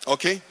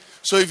 Okay?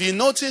 So if you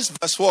notice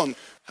verse 1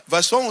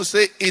 will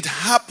say, it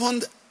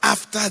happened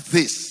after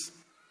this.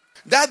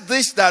 That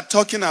this they're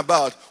talking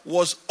about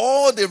was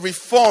all the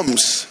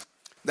reforms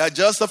that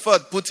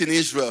Jehoshaphat put in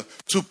Israel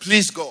to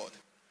please God.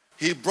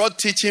 He brought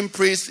teaching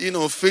priests,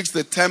 fixed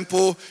the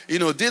temple,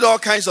 did all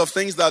kinds of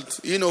things that,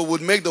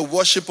 would make the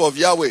worship of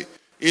Yahweh,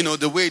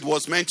 the way it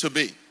was meant to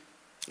be.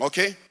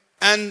 Okay?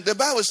 And the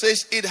Bible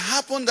says it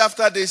happened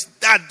after this,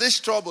 that this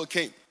trouble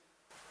came.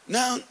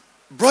 Now,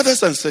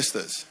 brothers and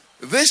sisters,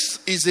 this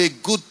is a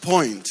good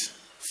point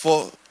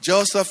for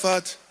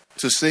Jehoshaphat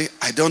to say,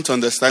 I don't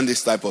understand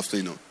this type of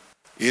thing.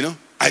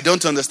 I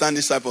don't understand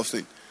this type of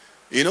thing.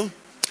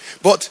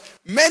 But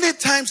many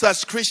times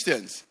as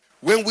Christians,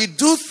 when we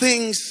do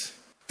things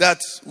that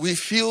we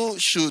feel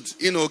should,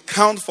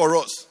 count for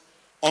us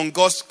on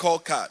God's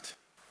scorecard,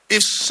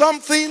 if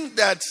something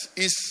that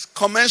is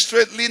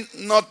commensurately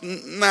not,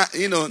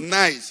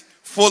 nice,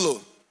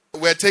 follow,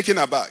 we're taken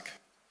aback.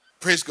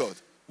 Praise God.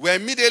 We're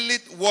immediately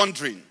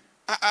wondering.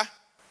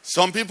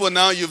 Some people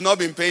now, you've not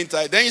been paying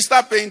tithe. Then you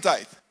start paying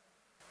tithe.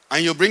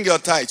 And you bring your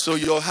tithe. So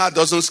your heart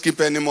doesn't skip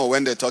anymore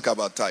when they talk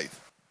about tithe.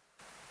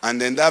 And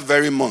then that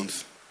very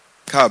month,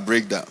 car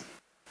breakdown.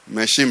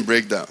 Machine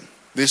breakdown.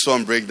 This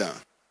one breakdown.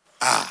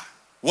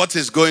 What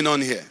is going on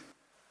here?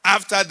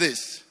 After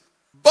this.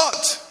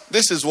 But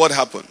this is what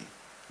happened.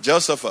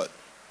 Jehoshaphat.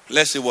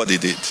 Let's see what he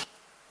did.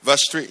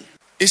 Verse 3.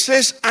 It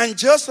says, and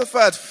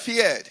Jehoshaphat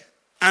feared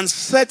and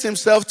set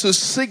himself to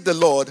seek the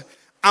Lord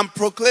and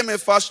proclaim a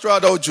fast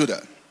throughout all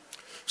Judah.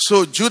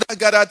 So Judah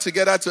gathered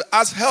together to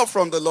ask help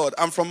from the Lord.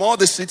 And from all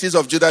the cities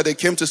of Judah, they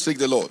came to seek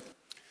the Lord.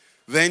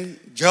 Then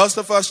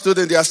Jehoshaphat stood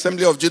in the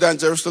assembly of Judah and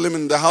Jerusalem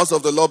in the house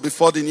of the Lord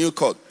before the new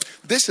court.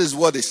 This is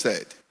what he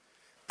said.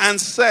 And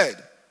said,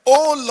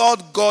 O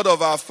Lord God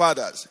of our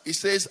fathers. He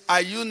says,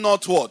 are you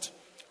not what?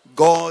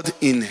 God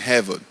in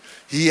heaven.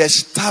 He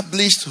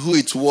established who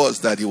it was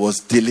that he was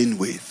dealing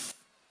with.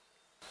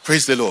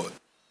 Praise the Lord.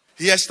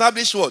 He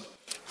established what?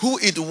 Who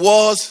it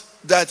was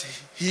that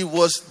he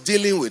was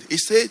dealing with. He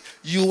said,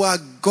 you are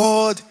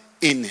God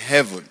in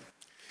heaven.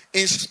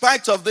 In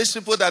spite of these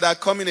people that are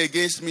coming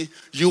against me,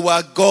 you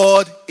are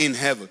God in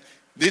heaven.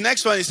 The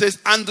next one, he says,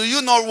 and do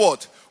you not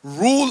what?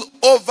 Rule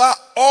over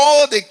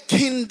all the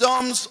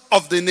kingdoms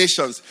of the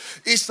nations.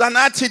 It's an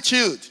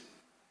attitude.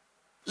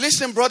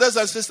 Listen, brothers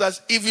and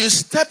sisters, if you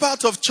step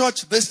out of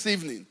church this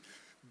evening,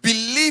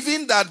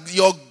 believing that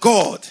your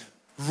God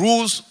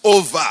rules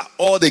over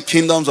all the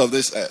kingdoms of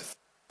this earth,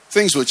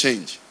 things will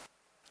change.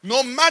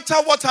 No matter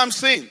what I'm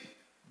saying,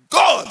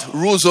 God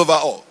rules over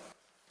all.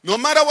 No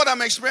matter what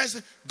I'm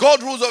experiencing,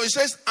 God rules over. He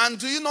says, and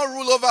do you not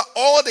rule over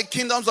all the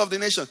kingdoms of the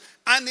nation?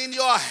 And in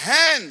your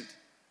hand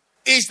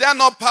is there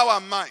not power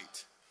and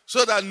might,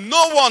 so that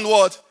no one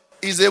what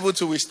is able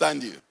to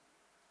withstand you.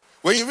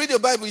 When you read your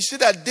Bible, you see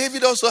that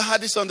David also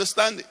had this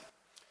understanding.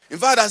 In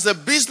fact, as a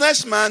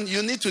businessman,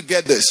 you need to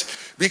get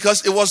this,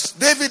 because it was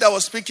David that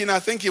was speaking. I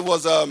think it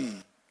was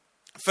 1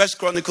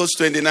 Chronicles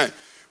 29,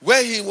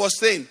 where he was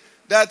saying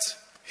that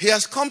he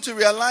has come to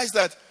realize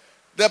that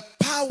the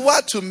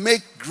power to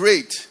make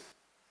great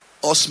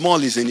or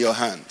small is in your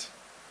hand.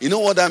 You know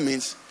what that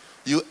means?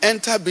 You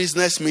enter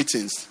business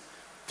meetings,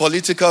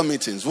 political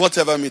meetings,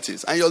 whatever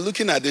meetings, and you're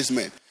looking at this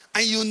man,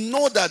 and you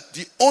know that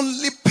the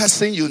only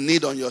person you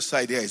need on your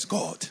side here is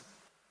God.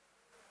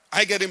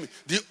 I get him.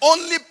 The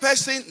only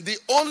person, the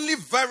only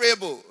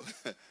variable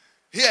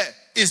here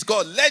is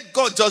God. Let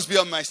God just be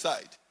on my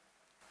side.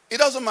 It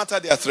doesn't matter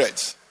their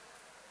threats.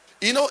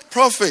 You know,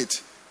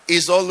 profit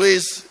is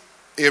always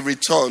a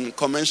return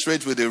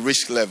commensurate with the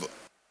risk level,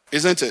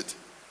 isn't it?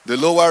 The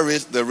lower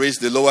risk,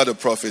 the lower the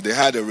profit, the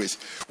higher the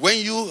risk. When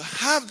you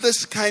have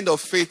this kind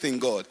of faith in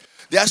God,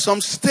 there are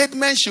some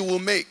statements you will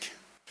make.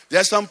 There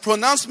are some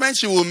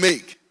pronouncements you will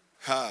make.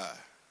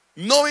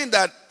 Knowing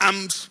that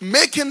I'm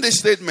making this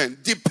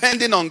statement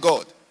depending on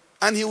God.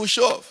 And he will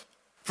show off.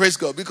 Praise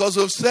God. Because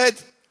we've said,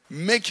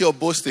 make your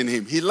boast in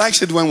him. He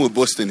likes it when we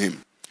boast in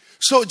him.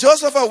 So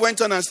Joseph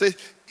went on and said,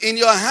 in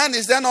your hand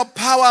is there not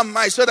power and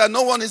might, so that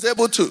no one is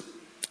able to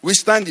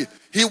withstand you.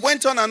 He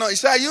went on and on. He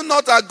said, are you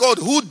not a God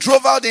who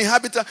drove out the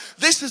inhabitants?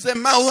 This is a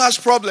man who has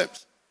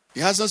problems. He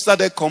hasn't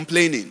started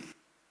complaining.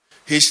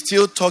 He's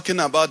still talking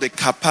about the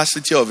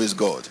capacity of his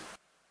God.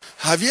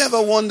 Have you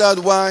ever wondered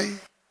why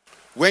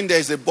when there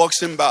is a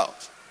boxing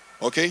bout,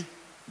 okay,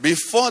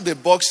 before the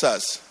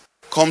boxers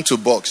come to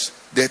box,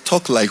 they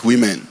talk like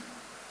women?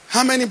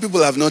 How many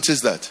people have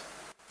noticed that?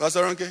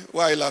 Pastor Ronke,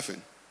 why are you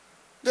laughing?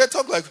 They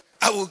talk like,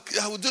 I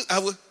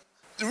will.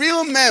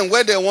 Real men,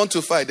 where they want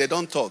to fight, they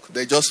don't talk.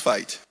 They just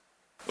fight.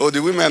 Oh,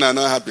 the women are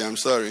not happy. I'm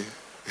sorry.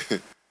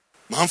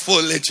 Man,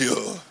 for let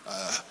you.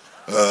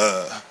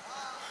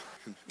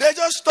 They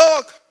just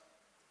talk.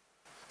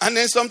 And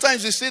then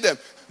sometimes you see them.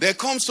 They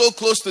come so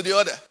close to the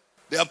other.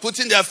 They are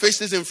putting their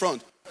faces in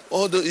front.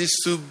 All is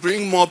to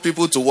bring more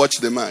people to watch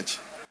the match.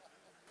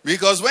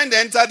 Because when they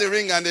enter the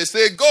ring and they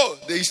say, go,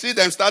 they see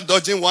them start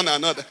dodging one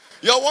another.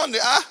 You're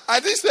wondering, I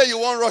didn't say you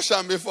won't rush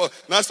them before.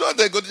 Now, so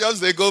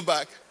they go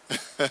back.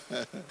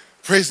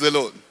 Praise the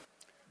Lord.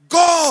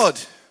 God,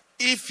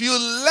 if you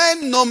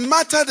learn, no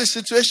matter the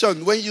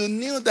situation, when you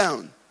kneel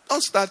down,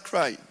 don't start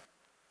crying.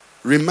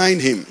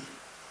 Remind him.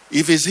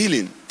 If he's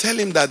healing, tell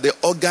him that the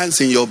organs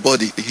in your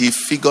body, he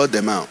figured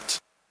them out.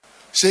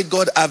 Say,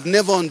 God, I've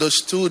never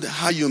understood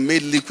how you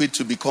made liquid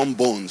to become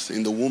bones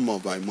in the womb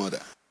of my mother.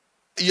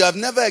 You have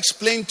never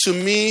explained to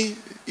me,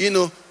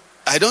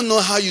 I don't know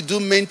how you do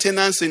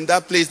maintenance in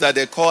that place that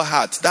they call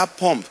heart. That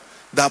pump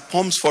that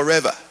pumps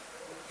forever.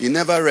 You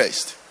never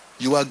rest.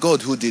 You are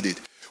God who did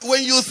it.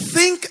 When you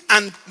think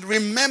and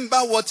remember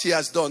what he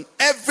has done,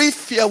 every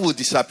fear will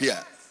disappear.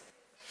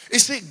 You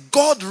see,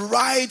 God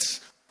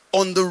rides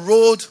on the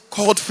road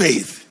called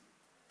faith.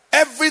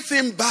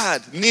 Everything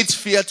bad needs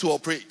fear to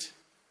operate.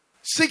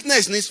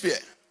 Sickness needs fear.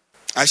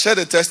 I shared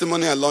a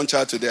testimony at lunch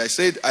out today. I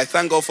said, I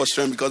thank God for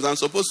strength because I'm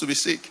supposed to be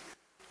sick.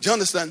 Do you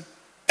understand?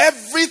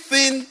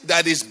 Everything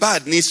that is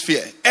bad needs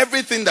fear.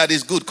 Everything that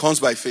is good comes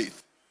by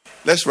faith.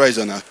 Let's rise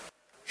on up.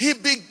 He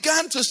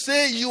began to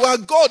say, you are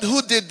God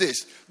who did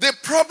this. The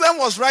problem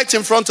was right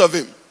in front of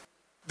him.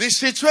 The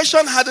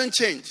situation hadn't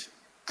changed.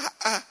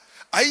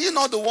 Are you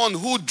not the one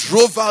who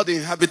drove out the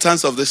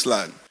inhabitants of this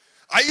land?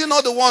 Are you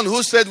not the one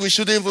who said we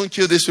shouldn't even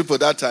kill these people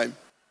that time?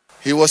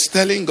 He was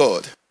telling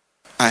God,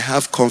 I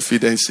have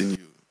confidence in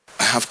you.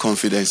 I have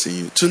confidence in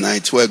you.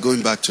 Tonight we're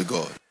going back to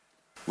God.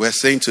 We're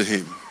saying to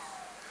him,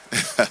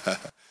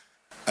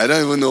 I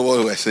don't even know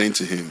what we're saying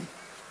to him.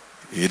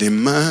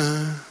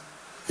 Idima,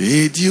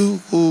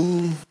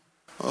 Idiu,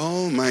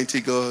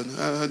 Almighty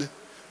God.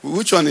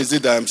 Which one is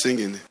it that I'm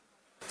singing?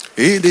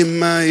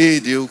 Idima,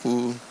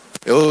 Idiu,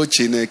 Oh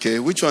Chineke.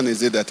 Which one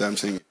is it that I'm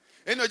singing?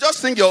 Just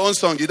sing your own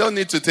song. You don't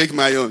need to take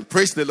my own.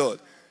 Praise the Lord.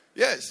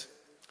 Yes.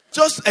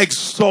 Just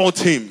exalt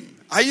him.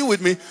 Are you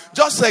with me?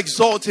 Just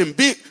exalt him.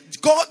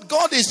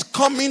 God is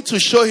coming to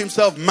show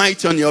himself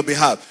mighty on your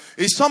behalf.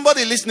 Is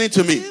somebody listening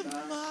to me?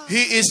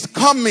 He is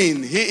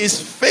coming. He is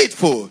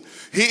faithful.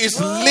 He is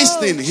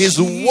listening. He's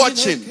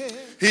watching.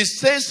 He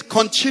says,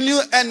 continue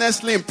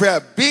earnestly in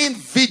prayer, being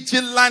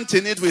vigilant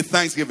in it with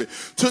thanksgiving.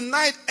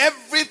 Tonight,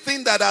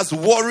 everything that has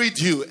worried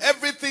you,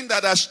 everything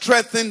that has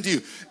strengthened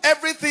you,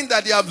 everything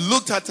that you have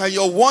looked at and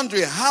you're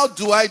wondering, how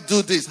do I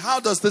do this? How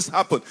does this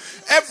happen?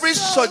 Every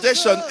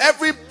suggestion,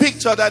 every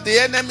picture that the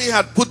enemy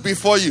had put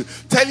before you,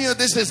 telling you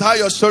this is how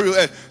your story will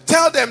end.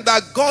 Tell them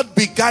that God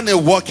began a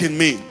work in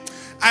me.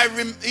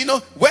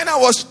 When I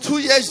was 2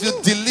 years, you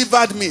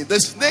delivered me. The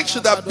snake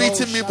should have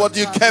beaten me, but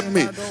you kept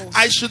me.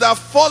 I should have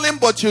fallen,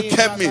 but you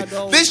kept me.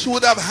 This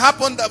would have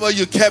happened, but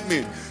you kept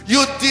me.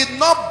 You did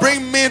not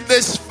bring me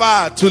this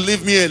far to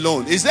leave me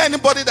alone. Is there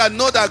anybody that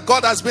know that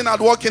God has been at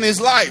work in his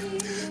life?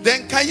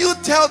 Then can you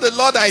tell the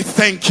Lord, I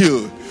thank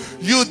you.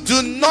 You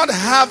do not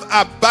have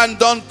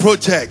abandoned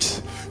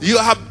projects. You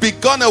have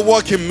begun a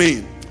work in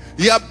me.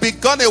 You have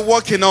begun a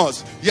work in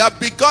us. You have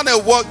begun a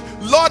work.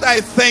 Lord,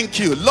 I thank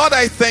you. Lord,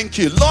 I thank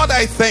you. Lord,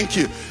 I thank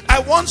you. I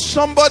want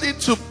somebody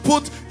to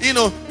put,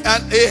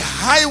 a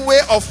highway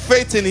of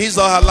faith in his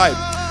or her life.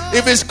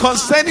 If it's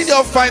concerning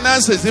your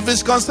finances, if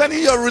it's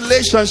concerning your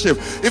relationship,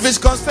 if it's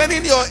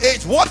concerning your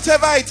age,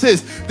 whatever it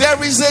is,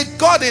 there is a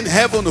God in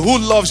heaven who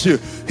loves you.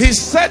 He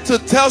said to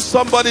tell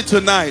somebody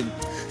tonight,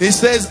 he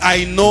says,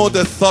 I know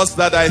the thoughts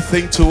that I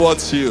think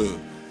towards you.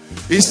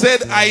 He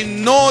said, I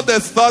know the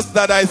thoughts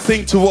that I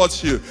think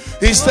towards you.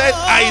 He said,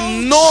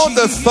 I know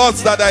the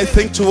thoughts that I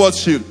think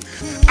towards you.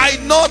 I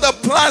know the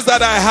plans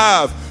that I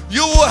have.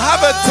 You will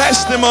have a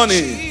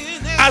testimony.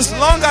 As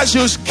long as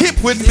you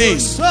keep with me.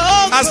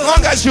 As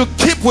long as you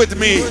keep with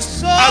me.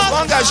 As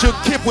long as you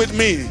keep with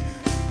me.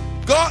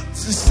 God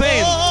is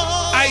saying,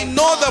 I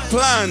know the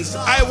plans.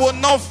 I will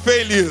not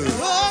fail you.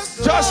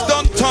 Just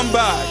don't turn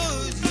back.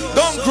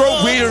 Don't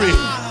grow weary.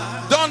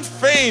 Don't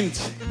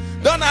faint.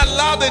 Don't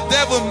allow the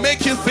devil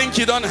make you think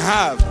you don't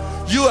have.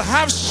 You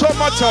have so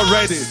much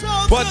already,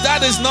 but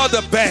that is not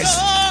the best.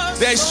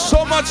 There's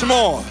so much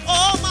more.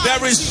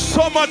 There is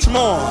so much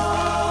more.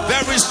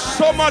 There is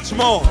so much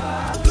more.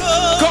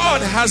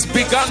 God has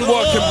begun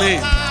work in me.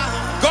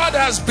 God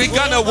has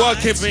begun a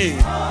work in me,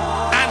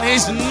 and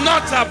he's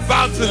not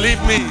about to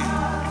leave me.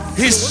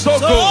 He's so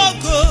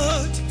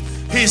good.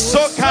 He's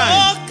so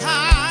kind.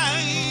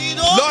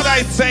 Lord,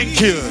 I thank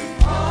you.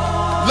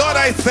 Lord,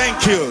 I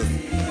thank you.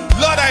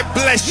 Lord, I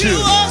bless you.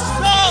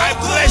 I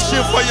bless you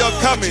for your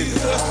coming.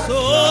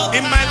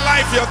 In my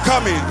life, you're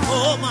coming.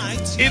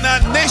 In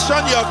our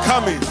nation, you're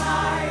coming.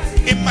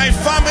 In my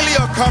family,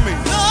 you're coming.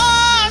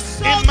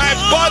 In my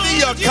body,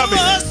 you're coming.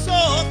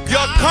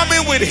 You're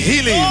coming with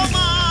healing.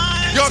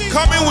 You're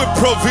coming with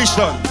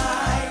provision.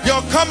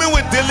 You're coming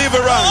with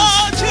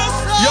deliverance.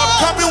 You're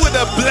coming with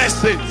a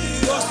blessing.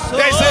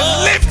 There's a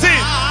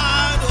lifting.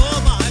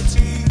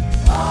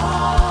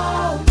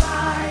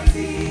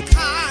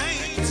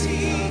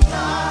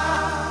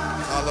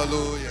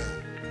 Hallelujah.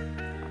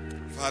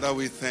 Father,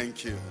 we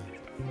thank you.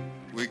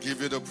 We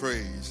give you the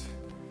praise.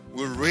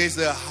 We raise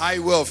the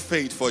highway of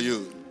faith for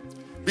you.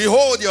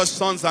 Behold your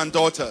sons and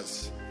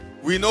daughters.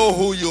 We know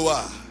who you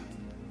are.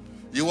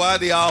 You are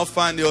the Alpha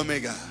and the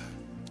Omega.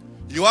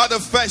 You are the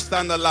first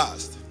and the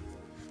last.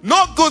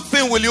 No good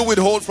thing will you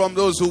withhold from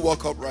those who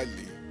walk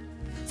uprightly.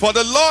 For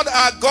the Lord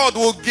our God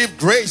will give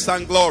grace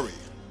and glory.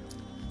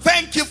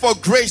 Thank you for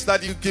grace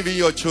that you've given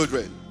your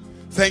children.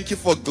 Thank you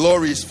for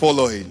glories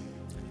following.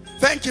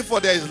 Thank you for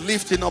there is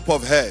lifting up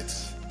of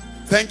heads.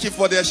 Thank you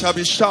for there shall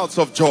be shouts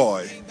of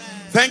joy.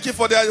 Thank you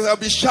for there shall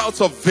be shouts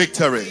of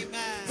victory.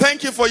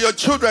 Thank you for your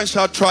children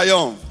shall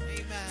triumph.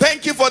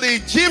 Thank you for the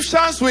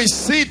Egyptians we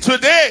see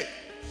today.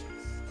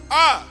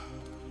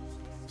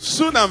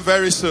 Soon and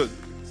very soon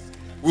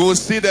we will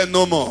see them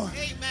no more.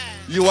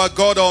 You are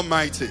God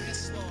Almighty.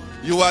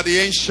 You are the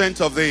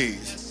Ancient of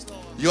Days.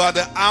 You are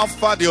the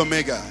Alpha, the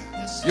Omega.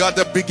 You are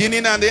the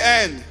beginning and the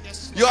end.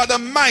 You are the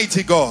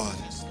mighty God.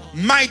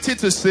 Mighty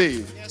to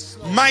save,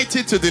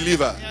 mighty to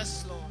deliver.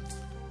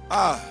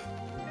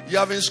 You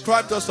have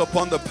inscribed us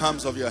upon the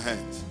palms of your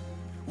hands.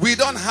 We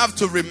don't have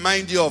to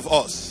remind you of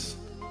us.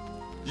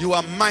 You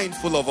are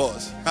mindful of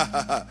us.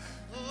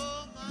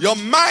 Your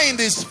mind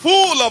is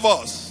full of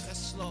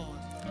us.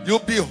 You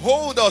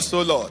behold us,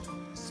 O Lord,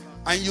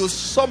 and you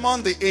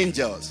summon the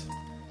angels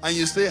and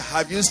you say,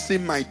 have you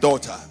seen my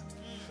daughter?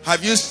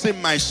 Have you seen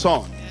my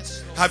son?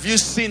 Have you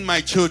seen my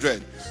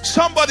children?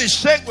 Somebody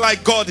shake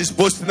like God is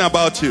boasting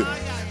about you.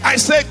 I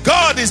say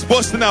God is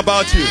boasting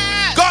about you.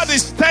 God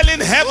is telling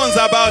heavens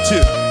about you.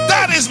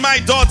 That is my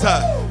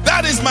daughter.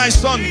 That is my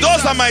son.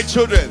 Those are my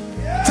children.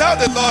 Tell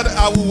the Lord,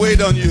 I will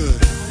wait on you.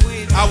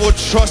 I will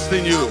trust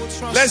in you.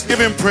 Let's give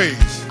him praise.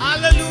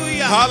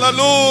 Hallelujah.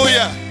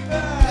 Hallelujah.